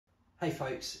Hey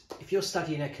folks, if you're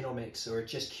studying economics or are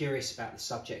just curious about the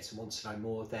subject and want to know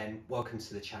more, then welcome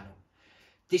to the channel.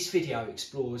 This video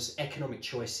explores economic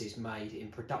choices made in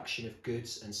production of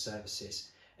goods and services,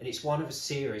 and it's one of a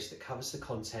series that covers the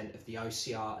content of the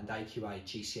OCR and AQA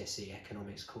GCSE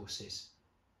Economics courses.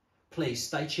 Please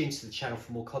stay tuned to the channel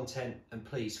for more content, and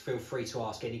please feel free to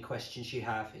ask any questions you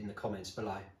have in the comments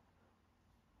below.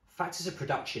 Factors of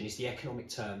production is the economic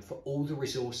term for all the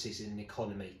resources in an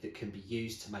economy that can be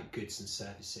used to make goods and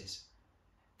services.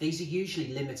 These are usually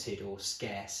limited or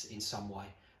scarce in some way,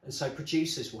 and so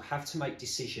producers will have to make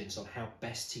decisions on how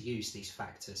best to use these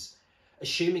factors.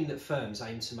 Assuming that firms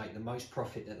aim to make the most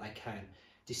profit that they can,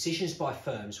 decisions by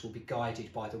firms will be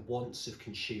guided by the wants of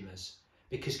consumers,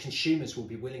 because consumers will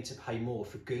be willing to pay more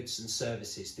for goods and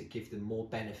services that give them more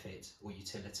benefit or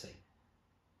utility.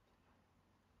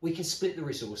 We can split the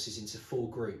resources into four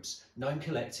groups, known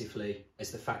collectively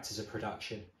as the factors of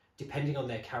production, depending on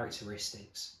their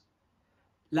characteristics.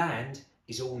 Land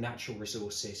is all natural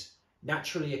resources,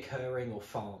 naturally occurring or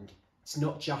farmed. It's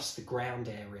not just the ground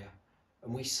area,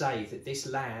 and we say that this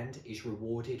land is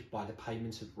rewarded by the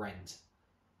payment of rent.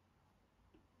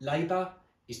 Labour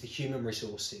is the human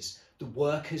resources, the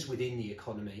workers within the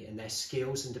economy and their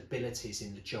skills and abilities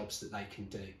in the jobs that they can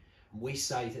do. We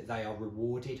say that they are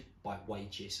rewarded by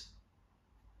wages.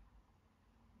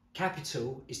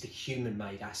 Capital is the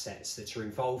human-made assets that are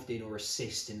involved in or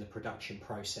assist in the production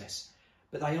process,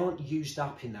 but they aren't used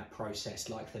up in that process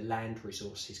like the land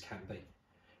resources can be.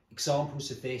 Examples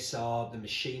of this are the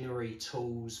machinery,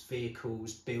 tools,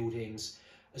 vehicles, buildings,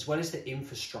 as well as the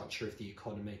infrastructure of the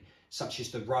economy, such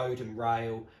as the road and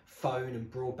rail, phone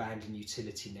and broadband and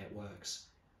utility networks.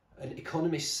 And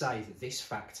economists say that this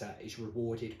factor is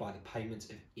rewarded by the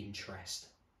payment of interest.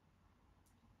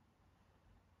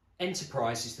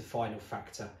 Enterprise is the final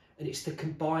factor, and it's the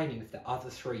combining of the other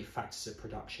three factors of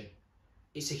production.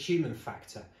 It's a human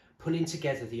factor, pulling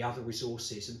together the other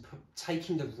resources and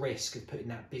taking the risk of putting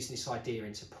that business idea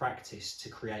into practice to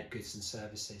create goods and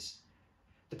services.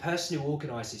 The person who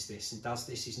organises this and does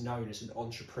this is known as an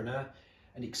entrepreneur,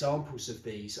 and examples of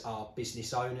these are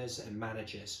business owners and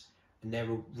managers, and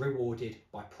they're rewarded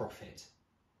by profit.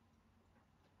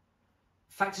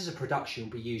 Factors of production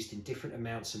will be used in different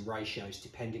amounts and ratios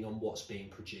depending on what's being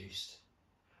produced.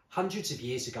 Hundreds of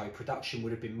years ago, production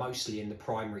would have been mostly in the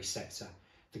primary sector,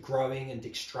 the growing and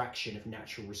extraction of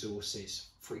natural resources,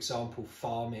 for example,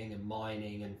 farming and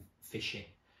mining and fishing,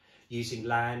 using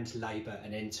land, labour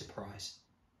and enterprise.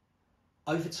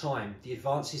 Over time, the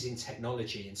advances in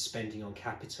technology and spending on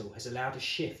capital has allowed a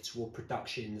shift toward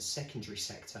production in the secondary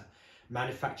sector,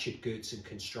 manufactured goods and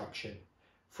construction.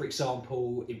 For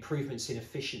example, improvements in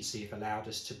efficiency have allowed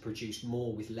us to produce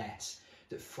more with less,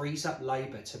 that frees up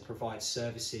labour to provide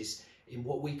services in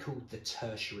what we call the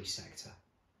tertiary sector.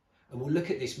 And we'll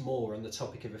look at this more on the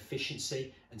topic of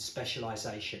efficiency and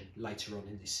specialisation later on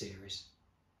in this series.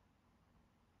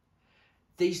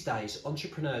 These days,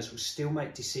 entrepreneurs will still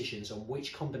make decisions on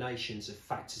which combinations of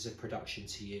factors of production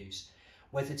to use,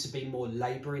 whether to be more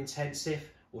labour intensive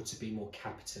or to be more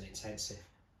capital intensive.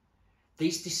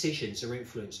 These decisions are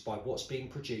influenced by what's being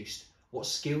produced, what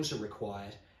skills are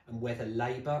required, and whether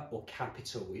labour or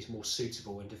capital is more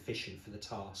suitable and efficient for the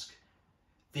task.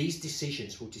 These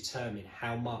decisions will determine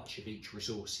how much of each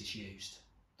resource is used.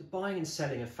 The buying and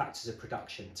selling of factors of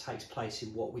production takes place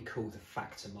in what we call the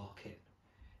factor market.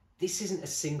 This isn't a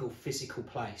single physical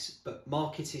place, but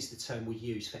market is the term we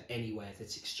use for anywhere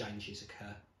that exchanges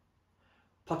occur.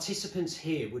 Participants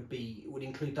here would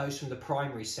include those from the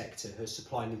primary sector who are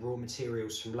supplying the raw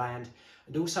materials from land,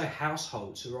 and also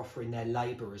households who are offering their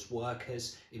labour as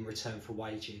workers in return for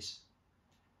wages.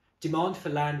 Demand for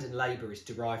land and labour is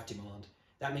derived demand.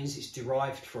 That means it's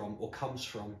derived from or comes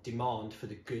from demand for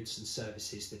the goods and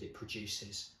services that it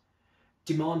produces.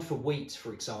 Demand for wheat,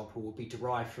 for example, will be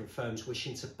derived from firms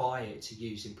wishing to buy it to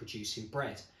use in producing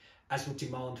bread, as will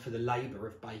demand for the labour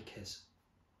of bakers.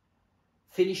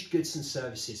 Finished goods and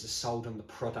services are sold on the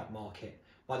product market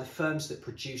by the firms that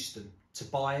produce them to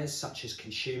buyers such as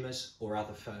consumers or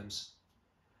other firms.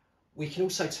 We can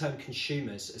also term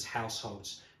consumers as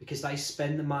households because they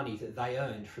spend the money that they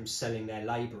earned from selling their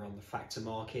labour on the factor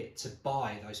market to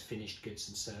buy those finished goods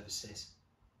and services.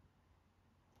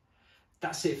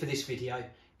 That's it for this video.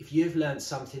 If you've learned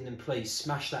something, then please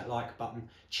smash that like button.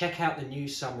 Check out the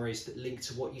news summaries that link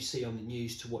to what you see on the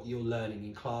news to what you're learning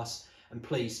in class. And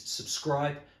please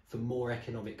subscribe for more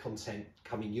economic content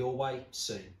coming your way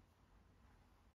soon.